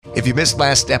If you missed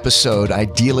last episode,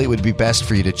 ideally it would be best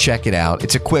for you to check it out.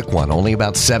 It's a quick one, only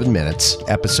about 7 minutes.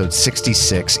 Episode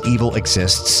 66, Evil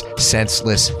Exists,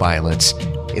 Senseless Violence.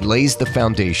 It lays the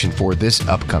foundation for this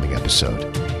upcoming episode.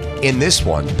 In this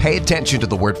one, pay attention to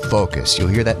the word focus. You'll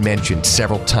hear that mentioned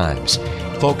several times.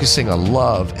 Focusing on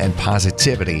love and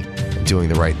positivity and doing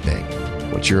the right thing.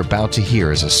 What you're about to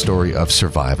hear is a story of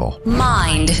survival.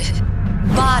 Mind,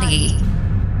 body,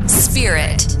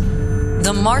 spirit.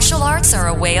 The martial arts are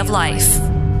a way of life.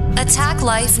 Attack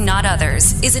Life, Not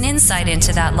Others is an insight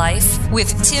into that life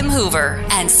with Tim Hoover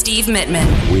and Steve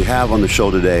Mittman. We have on the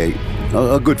show today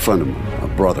a good friend of mine, a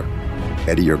brother,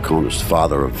 Eddie Urkonis,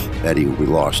 father of Eddie, who we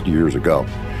lost years ago.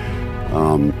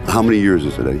 How many years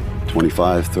is it, Eddie?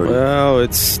 25, 30? Well,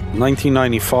 it's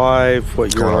 1995.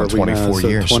 What year are we 24 now?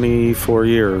 years. 24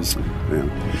 years.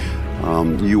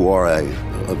 Yeah. You are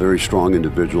a very strong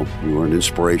individual. You are an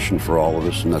inspiration for all of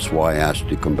us, and that's why I asked you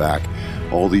to come back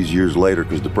all these years later,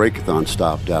 because the Breakathon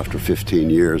stopped after 15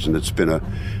 years, and it's been a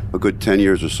good 10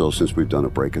 years or so since we've done a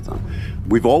Breakathon.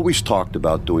 We've always talked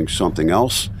about doing something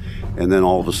else, and then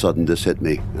all of a sudden this hit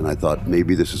me, and I thought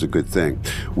maybe this is a good thing.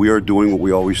 We are doing what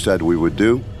we always said we would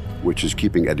do, which is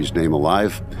keeping Eddie's name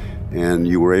alive, and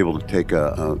you were able to take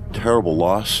a terrible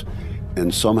loss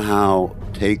and somehow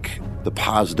take the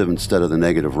positive instead of the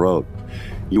negative road.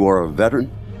 You are a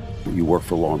veteran, you work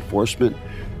for law enforcement,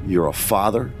 you're a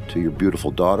father to your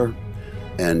beautiful daughter,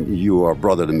 and you are a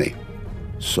brother to me.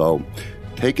 So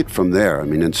take it from there. I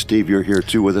mean, and Steve, you're here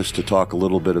too with us to talk a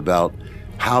little bit about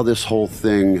how this whole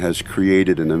thing has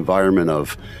created an environment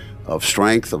of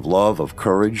strength, of love, of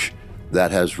courage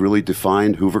that has really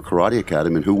defined Hoover Karate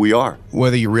Academy and who we are.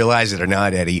 Whether you realize it or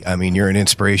not, Eddie, I mean, you're an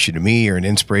inspiration to me, you're an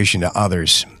inspiration to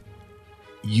others.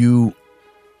 You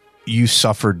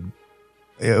suffered.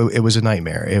 It was a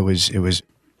nightmare. It was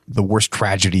the worst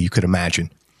tragedy you could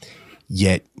imagine.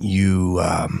 Yet you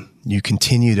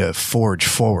continue to forge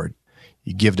forward.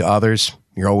 You give to others.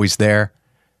 You're always there.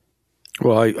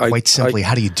 Well, Quite simply,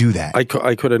 how do you do that?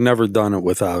 I could have never done it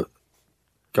without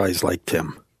guys like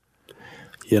Tim.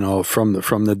 You know, from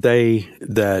the day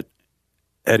that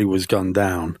Eddie was gunned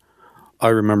down, I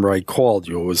remember I called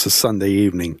you. It was a Sunday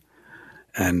evening,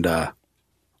 and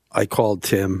I called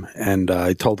Tim, and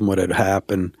I told him what had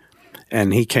happened,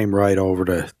 and he came right over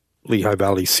to Lehigh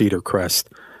Valley Cedar Crest,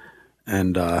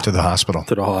 and to the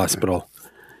hospital,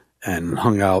 and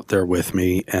hung out there with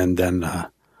me. And then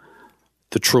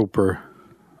the trooper,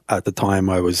 at the time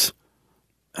I was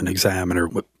an examiner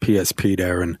with PSP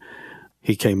there, and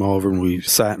he came over and we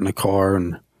sat in the car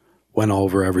and went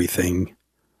over everything.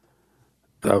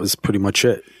 That was pretty much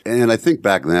it. And I think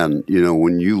back then, you know,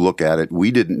 when you look at it,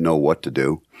 we didn't know what to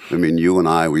do. I mean, you and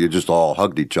I, we just all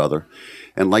hugged each other.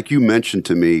 And like you mentioned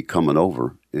to me coming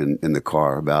over in the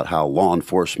car about how law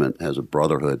enforcement has a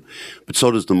brotherhood, but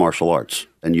so does the martial arts.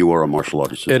 And you are a martial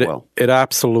artist as well. It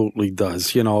absolutely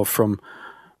does. You know, from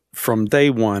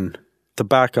day one, to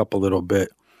back up a little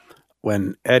bit,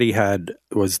 when Eddie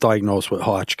was diagnosed with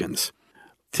Hodgkin's,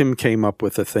 Tim came up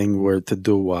with a thing where to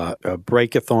do a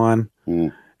breakathon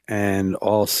and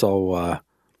also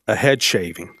a head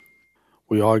shaving.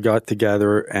 We all got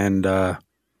together and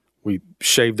we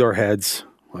shaved our heads.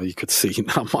 Well, you could see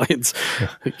now mine's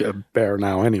bare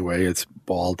now anyway. It's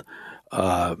bald.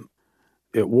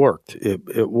 It worked.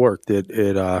 It worked.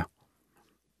 The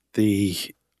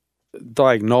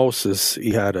diagnosis,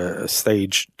 he had a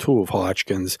stage 2 of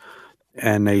Hodgkin's,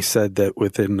 and they said that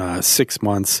within 6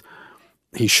 months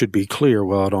he should be clear.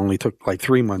 Well, it only took like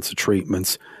 3 months of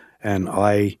treatments, and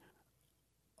I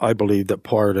believe that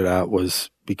part of that was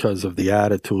because of the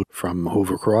attitude from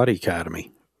Hoover Karate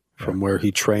Academy, from where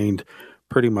he trained.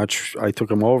 Pretty much, I took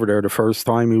him over there the first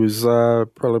time he was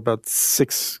probably about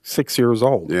six years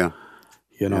old. Yeah,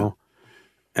 you know,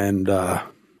 and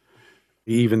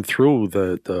even through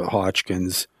the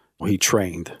Hodgkin's, he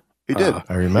trained. He did.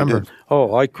 I remember.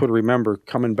 Oh, I could remember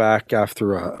coming back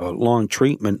after a long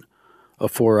treatment, a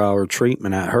 4-hour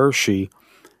treatment at Hershey,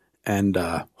 and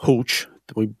Hooch.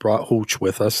 We brought Hooch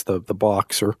with us, the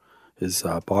boxer, his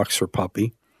boxer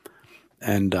puppy,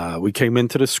 and we came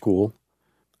into the school.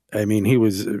 I mean,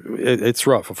 it's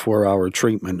rough, a 4-hour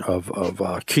treatment of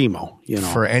chemo, you know.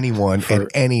 For anyone at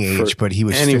any age, but he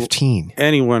was 15.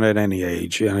 Anyone at any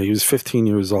age. You know, he was 15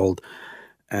 years old.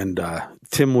 And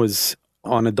Tim was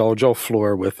on a dojo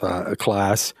floor with a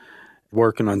class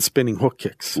working on spinning hook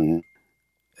kicks.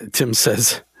 Mm-hmm. Tim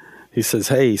says,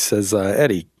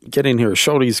 Eddie, get in here,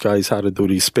 show these guys how to do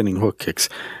these spinning hook kicks.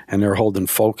 And they're holding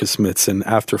focus mitts. And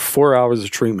after 4 hours of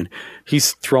treatment,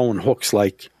 he's throwing hooks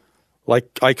like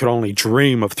I could only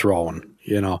dream of throwing,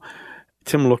 you know.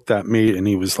 Tim looked at me and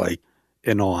he was like,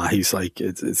 in awe. He's like,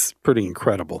 it's pretty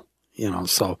incredible,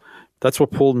 so that's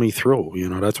what pulled me through,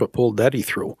 that's what pulled Eddie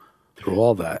through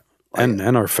all that and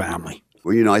our family.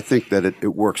 Well, I think that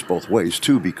it works both ways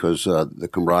too, because the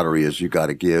camaraderie is you got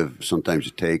to give, sometimes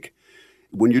you take.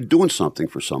 When you're doing something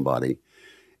for somebody,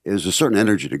 there's a certain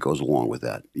energy that goes along with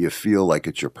that. You feel like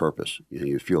it's your purpose.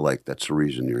 You feel like that's the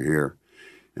reason you're here.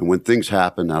 And when things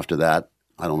happen after that,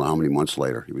 I don't know how many months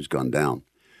later, he was gunned down.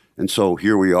 And so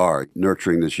here we are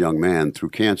nurturing this young man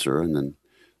through cancer, and then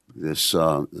this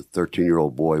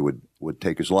 13-year-old boy would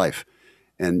take his life.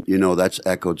 And, that's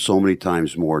echoed so many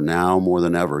times more now, more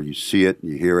than ever. You see it,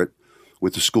 you hear it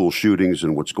with the school shootings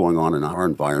and what's going on in our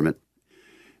environment.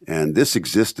 And this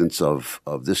existence of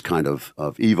this kind of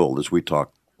evil, as we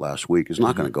talked last week, is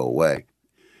not going to go away.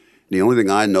 The only thing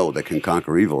I know that can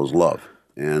conquer evil is love.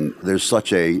 And there's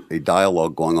such a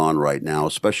dialogue going on right now,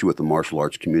 especially with the martial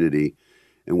arts community.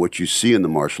 And what you see in the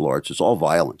martial arts is all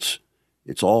violence.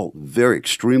 It's all very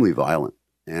extremely violent.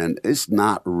 And it's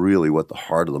not really what the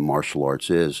heart of the martial arts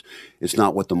is. It's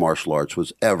not what the martial arts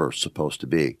was ever supposed to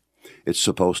be. It's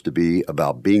supposed to be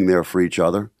about being there for each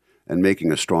other and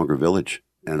making a stronger village.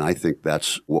 And I think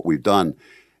that's what we've done.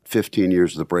 15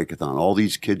 years of the Breakathon, all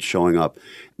these kids showing up.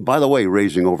 By the way,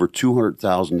 raising over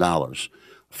 $200,000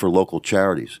 for local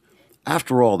charities.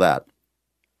 After all that,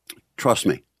 trust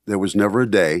me, there was never a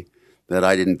day that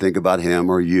I didn't think about him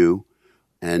or you,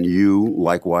 and you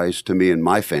likewise to me and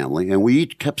my family. And we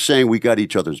each kept saying we got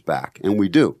each other's back, and we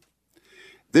do.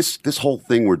 This whole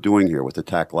thing we're doing here with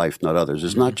Attack Life, Not Others,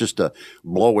 is not just to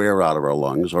blow air out of our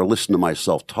lungs or listen to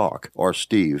myself talk or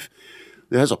Steve.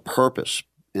 It has a purpose.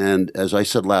 And as I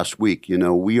said last week,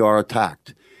 we are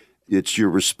attacked. It's your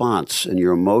response and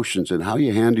your emotions and how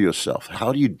you handle yourself.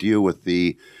 How do you deal with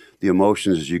the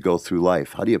emotions as you go through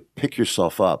life? How do you pick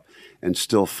yourself up and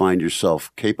still find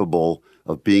yourself capable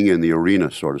of being in the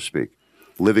arena, so to speak,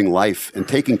 living life and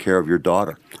taking care of your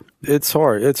daughter? It's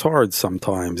hard. It's hard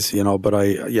sometimes,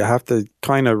 but you have to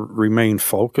kind of remain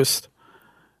focused,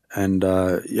 and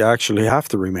you actually have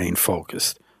to remain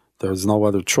focused. There's no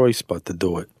other choice but to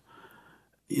do it.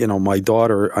 My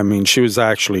daughter, she was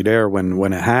actually there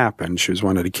when it happened. She was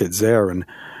one of the kids there, and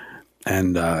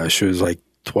she was like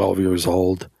 12 years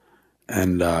old,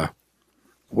 and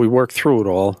we worked through it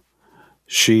all.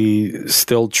 She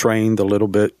still trained a little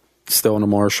bit, still in the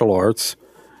martial arts,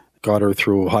 got her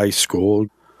through high school,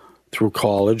 through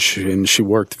college, and she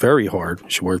worked very hard.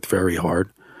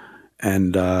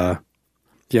 And,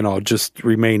 just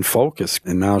remained focused.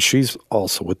 And now she's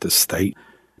also with the state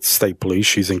police.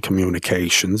 She's in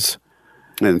communications.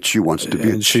 And she wants to be.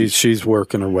 And she's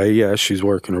working her way. Yeah, she's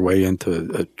working her way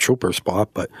into a trooper spot,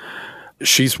 but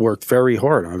she's worked very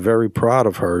hard. I'm very proud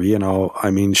of her.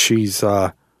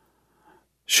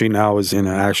 She now is in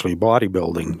actually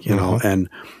bodybuilding, and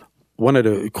one of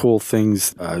the cool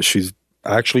things, she's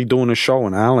actually doing a show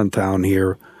in Allentown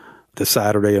here the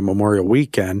Saturday of Memorial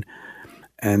Weekend.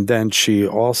 And then she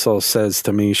also says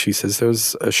to me, she says,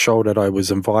 there's a show that I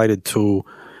was invited to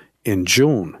in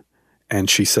June. And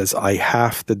she says, I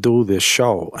have to do this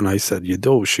show. And I said, you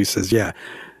do? She says, yeah,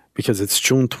 because it's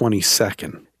June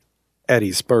 22nd,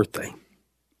 Eddie's birthday,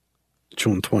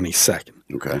 June 22nd.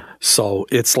 Okay. So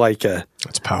it's like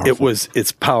that's powerful.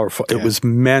 It's powerful. Yeah. It was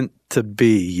meant to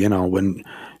be, when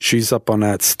she's up on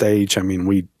that stage,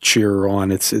 we cheer her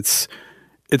on. It's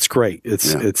great.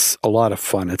 It's a lot of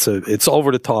fun. It's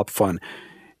over the top fun.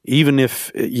 Even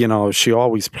if, she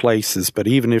always places, but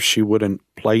even if she wouldn't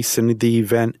place in the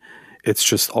event, it's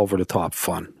just over the top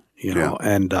fun, Yeah.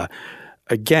 And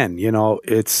again,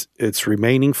 it's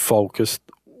remaining focused,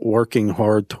 working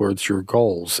hard towards your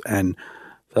goals. And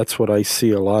that's what I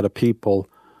see a lot of people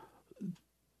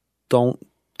don't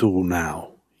do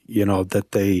now,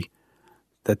 that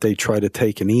they try to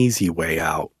take an easy way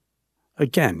out.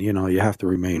 Again, you have to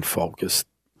remain focused.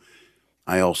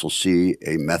 I also see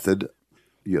a method.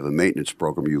 You have a maintenance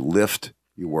program. You lift,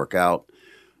 you work out.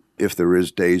 If there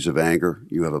is days of anger,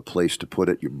 you have a place to put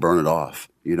it. You burn it off.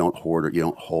 You don't hoard it. You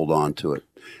don't hold on to it.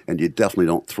 And you definitely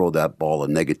don't throw that ball of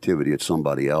negativity at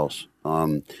somebody else.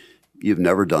 You've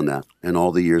never done that in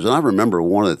all the years. And I remember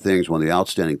one of the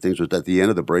outstanding things was at the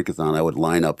end of the Breakathon, I would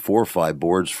line up 4 or 5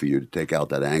 boards for you to take out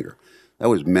that anger. That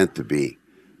was meant to be.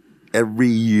 Every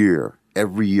year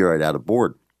I'd add a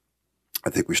board. I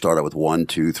think we started with 1,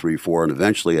 2, 3, 4, and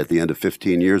eventually at the end of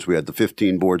 15 years, we had the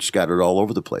 15 boards scattered all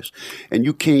over the place. And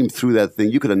you came through that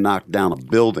thing. You could have knocked down a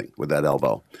building with that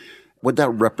elbow. What that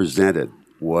represented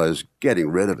was getting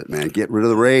rid of it, man. Get rid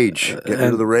of the rage. Get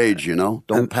rid of the rage,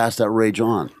 Don't pass that rage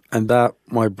on. And that,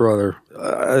 my brother,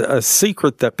 a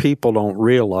secret that people don't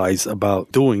realize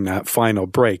about doing that final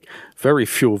break, very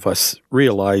few of us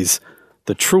realize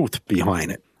the truth behind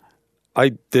it. I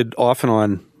did off and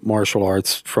on martial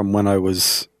arts from when I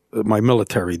was my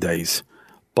military days,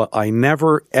 but I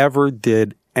never, ever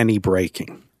did any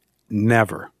breaking.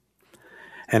 Never.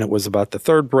 And it was about the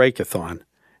third breakathon.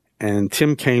 And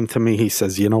Tim came to me. He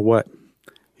says, you know what?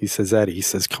 He says, Eddie, he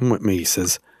says, come with me. He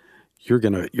says, you're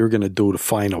gonna do the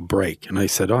final break. And I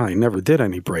said, I never did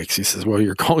any breaks. He says, well,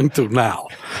 you're going to now.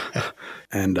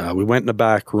 And we went in the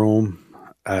back room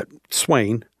at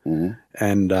Swain,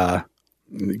 and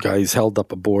the guys held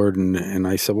up a board, and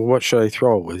I said, well, what should I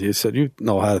throw it with? He said, you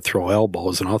know how to throw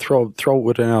elbows, and I'll throw it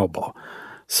with an elbow.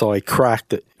 So I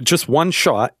cracked it. Just one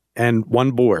shot and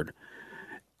one board.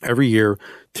 Every year,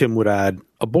 Tim would add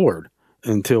a board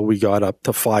until we got up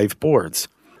to 5 boards.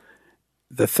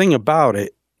 The thing about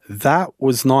it, that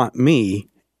was not me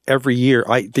every year.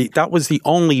 That was the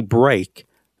only break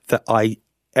that I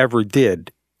ever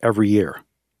did every year.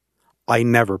 I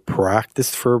never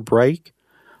practiced for a break.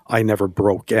 I never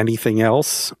broke anything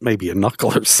else, maybe a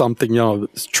knuckle or something,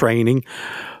 training.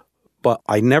 But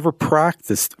I never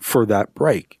practiced for that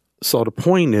break. So the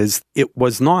point is, it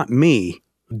was not me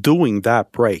doing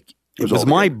that break. It was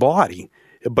my body,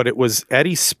 but it was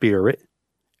Eddie's spirit.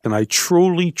 And I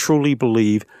truly, truly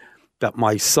believe that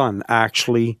my son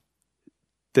actually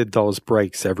did those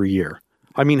breaks every year.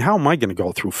 I mean, how am I going to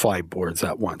go through 5 boards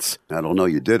at once? I don't know.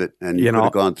 You did it, and you could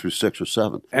have gone through 6 or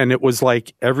 7. And it was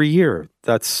like every year,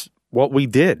 that's what we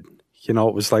did. It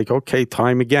was like, okay,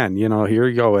 time again. Here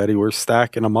you go, Eddie. We're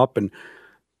stacking them up, and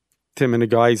Tim and the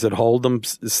guys that hold them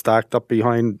stacked up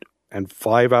behind, and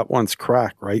 5 at once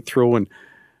crack right through.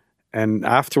 And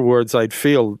afterwards, I'd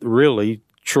feel really,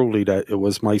 truly that it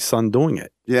was my son doing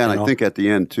it. Yeah, and I think at the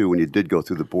end, too, when you did go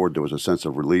through the board, there was a sense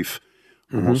of relief.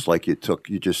 Almost like you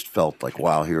just felt like,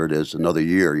 wow, here it is, another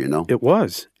year, It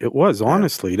was,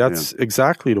 honestly. That's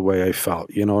exactly the way I felt,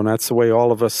 and that's the way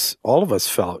all of us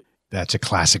felt. That's a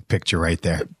classic picture right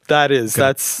there. That is.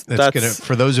 That's gonna,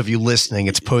 for those of you listening,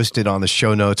 it's posted on the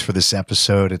show notes for this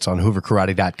episode. It's on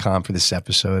hooverkarate.com for this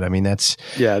episode. I mean, that's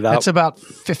about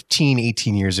 15,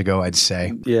 18 years ago, I'd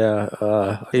say. Yeah.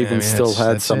 I still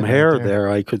had some hair there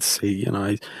I could see,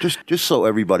 Just so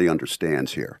everybody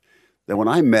understands here, that when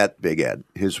I met Big Ed,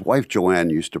 his wife Joanne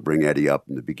used to bring Eddie up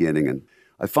in the beginning, and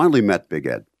I finally met Big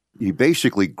Ed. He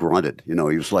basically grunted. He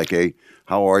was like, hey,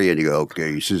 how are you? And you go,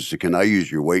 okay. He says, can I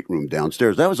use your weight room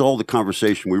downstairs? That was all the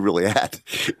conversation we really had.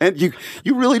 And you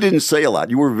really didn't say a lot.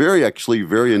 You were very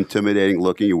intimidating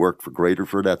looking. You worked for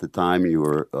Graterford at the time. You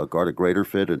were a guard at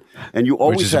Graterford. And you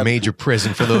always Which is a major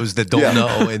prison for those that don't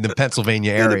know in the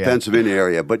Pennsylvania area. In the Pennsylvania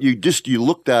area. But you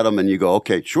looked at him and you go,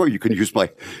 okay, sure, you can use my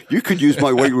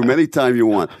weight room anytime you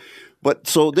want. But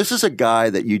so this is a guy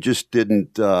that you just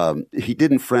didn't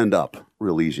friend up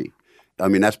real easy. I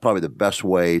mean, that's probably the best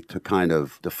way to kind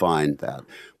of define that.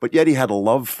 But yet he had a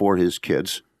love for his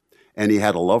kids, and he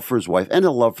had a love for his wife, and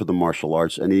a love for the martial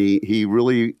arts, and he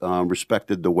really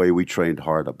respected the way we trained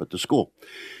hard up at the school.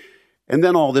 And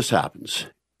then all this happens.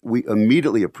 We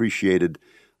immediately appreciated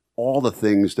all the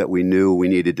things that we knew we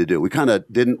needed to do. We kind of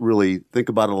didn't really think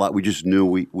about it a lot. We just knew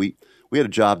we had a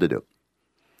job to do.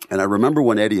 And I remember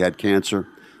when Eddie had cancer,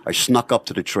 I snuck up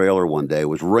to the trailer one day. It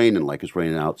was raining like it's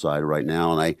raining outside right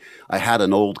now. And I had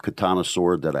an old katana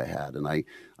sword that I had. And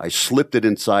I slipped it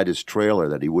inside his trailer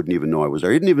that he wouldn't even know I was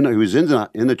there. He didn't even know he was in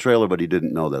the trailer, but he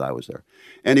didn't know that I was there.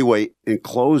 Anyway,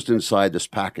 enclosed inside this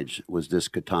package was this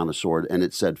katana sword. And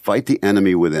it said, fight the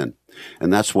enemy within.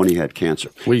 And that's when he had cancer.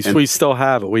 We still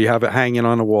have it. We have it hanging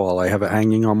on the wall. I have it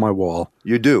hanging on my wall.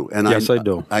 You do? And yes, I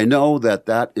do. I know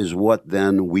that is what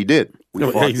then we did. We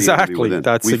fought exactly. The enemy within.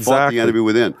 That's we exactly. fought the enemy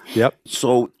within. Yep.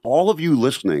 So all of you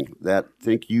listening that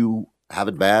think you have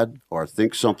it bad or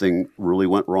think something really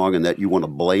went wrong and that you want to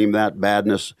blame that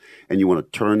badness and you want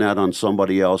to turn that on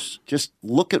somebody else, just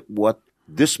look at what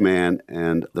this man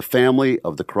and the family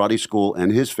of the karate school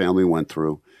and his family went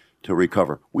through to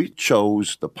recover. We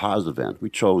chose the positive end. We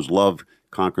chose love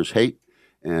conquers hate,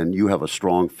 and you have a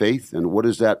strong faith. And what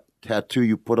is that tattoo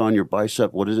you put on your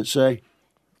bicep? What does it say?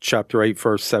 Chapter 8,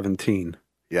 verse 17.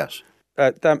 Yes.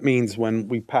 That means when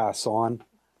we pass on,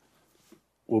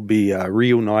 we'll be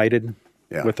reunited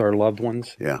with our loved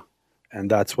ones. Yeah. And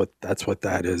that's what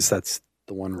that is. That's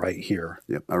the one right here.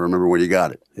 Yep. I remember when you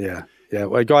got it. Yeah. Yeah.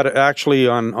 I got it actually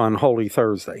on Holy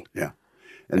Thursday. Yeah.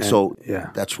 And so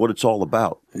that's what it's all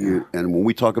about. And when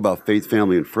we talk about faith,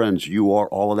 family, and friends, you are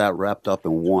all of that wrapped up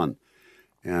in one.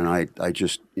 And I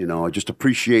just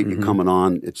appreciate you coming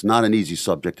on. It's not an easy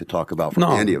subject to talk about for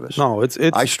any of us. No, it's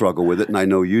I struggle with it, and I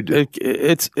know you do.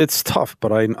 It's tough,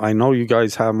 but I know you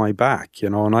guys have my back,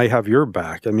 and I have your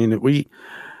back. I mean,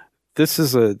 this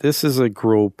is a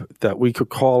group that we could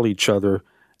call each other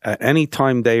at any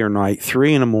time, day or night,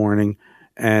 3 a.m,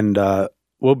 and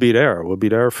we'll be there. We'll be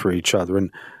there for each other.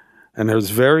 And there's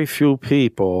very few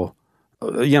people, a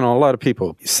lot of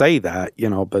people say that,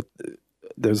 but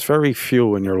there's very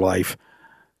few in your life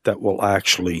that will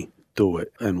actually do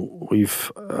it. And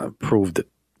we've proved it.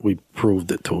 We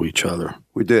proved it to each other.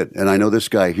 We did. And I know this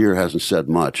guy here hasn't said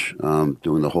much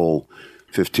doing the whole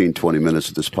 15, 20 minutes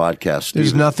of this podcast. Steven.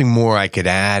 There's nothing more I could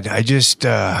add. I just,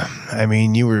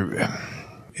 you were,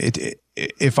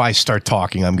 if I start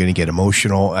talking, I'm going to get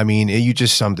emotional. I mean, you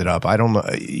just summed it up. I don't know.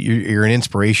 You're an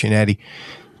inspiration, Eddie,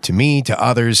 to me, to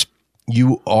others.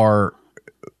 You are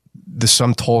the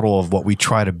sum total of what we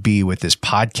try to be with this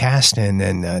podcast. And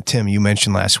then, Tim, you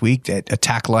mentioned last week that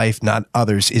Attack Life, Not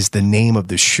Others is the name of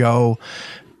the show.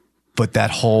 But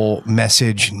that whole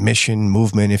message, mission,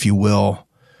 movement, if you will,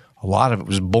 a lot of it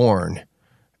was born.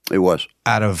 It was.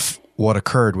 Out of what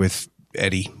occurred with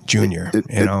Eddie Jr.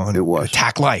 It was.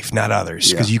 Attack Life, Not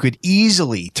Others. Because you could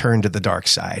easily turn to the dark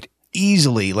side,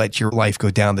 easily let your life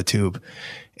go down the tube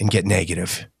and get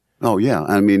negative. Oh, yeah.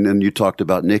 I mean, and you talked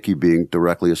about Nikki being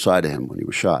directly aside of him when he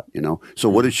was shot, So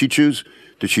what did she choose?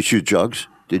 Did she choose drugs?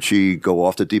 Did she go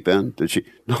off the deep end?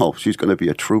 No, she's going to be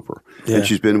a trooper. Yeah. And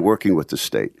she's been working with the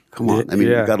state. Come on. I mean,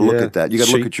 you got to look at that. You got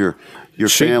to look at your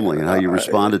family and how you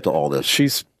responded to all this.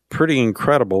 She's pretty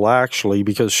incredible, actually,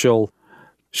 because she'll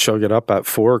get up at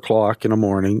 4:00 in the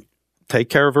morning, take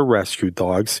care of her rescue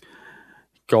dogs,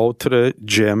 go to the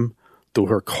gym, do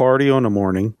her cardio in the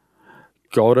morning,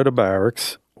 go to the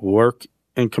barracks, work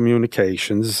in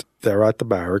communications there at the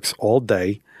barracks all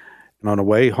day. And on the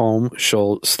way home,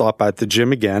 she'll stop at the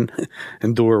gym again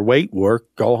and do her weight work,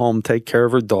 go home, take care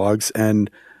of her dogs,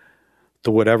 and do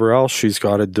whatever else she's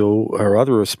got to do, her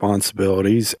other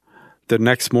responsibilities. The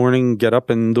next morning, get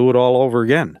up and do it all over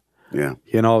again. Yeah.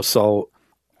 So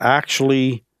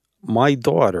actually, my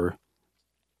daughter,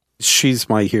 she's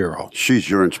my hero. She's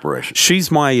your inspiration. She's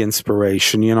my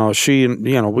inspiration.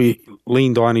 We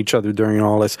leaned on each other during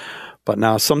all this, but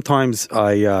now sometimes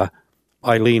I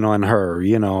lean on her.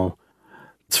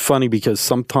 It's funny because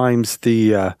sometimes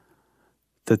the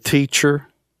teacher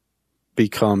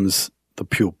becomes the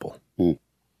pupil,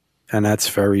 and that's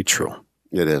very true.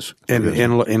 It is.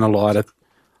 In a lot of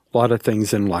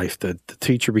things in life, the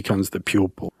teacher becomes the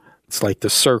pupil. It's like the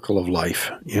circle of life,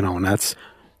 and that's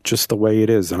just the way it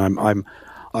is. And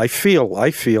I feel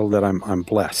that I'm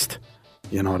blessed,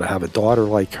 to have a daughter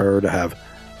like her, to have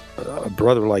a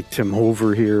brother like Tim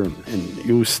Hoover here, and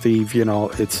you, Steve.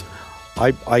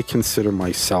 I consider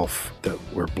myself that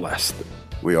we're blessed.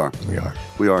 We are.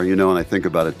 And I think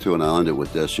about it too, and I'll end it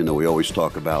with this. We always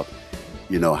talk about,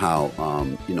 how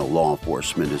law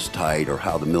enforcement is tight, or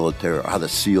how the military, or how the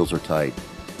SEALs are tight.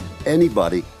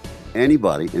 Anybody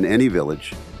in any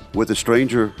village with a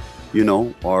stranger,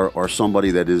 or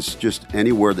somebody that is just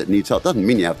anywhere that needs help. Doesn't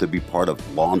mean you have to be part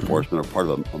of law enforcement or part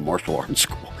of a martial arts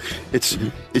school. It's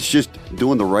just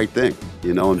doing the right thing,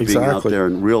 and being out there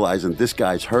and realizing this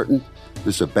guy's hurting.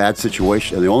 This is a bad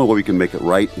situation, and the only way we can make it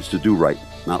right is to do right,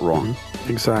 not wrong.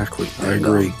 Exactly. I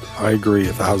agree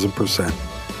 1,000%.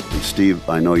 And Steve,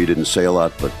 I know you didn't say a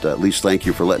lot, but at least thank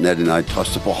you for letting Ed and I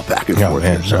toss the ball back and forth.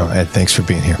 Ed, thanks for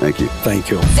being here. Thank you. Thank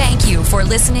you. Thank you for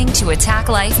listening to Attack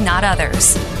Life, Not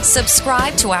Others.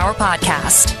 Subscribe to our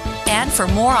podcast. And for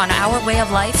more on our way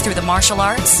of life through the martial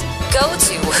arts, go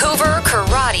to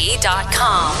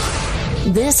hooverkarate.com.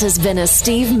 This has been a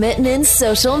Steve Mittman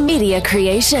social media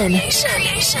creation.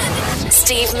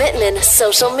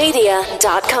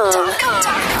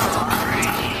 SteveMittmanSocialMedia.com.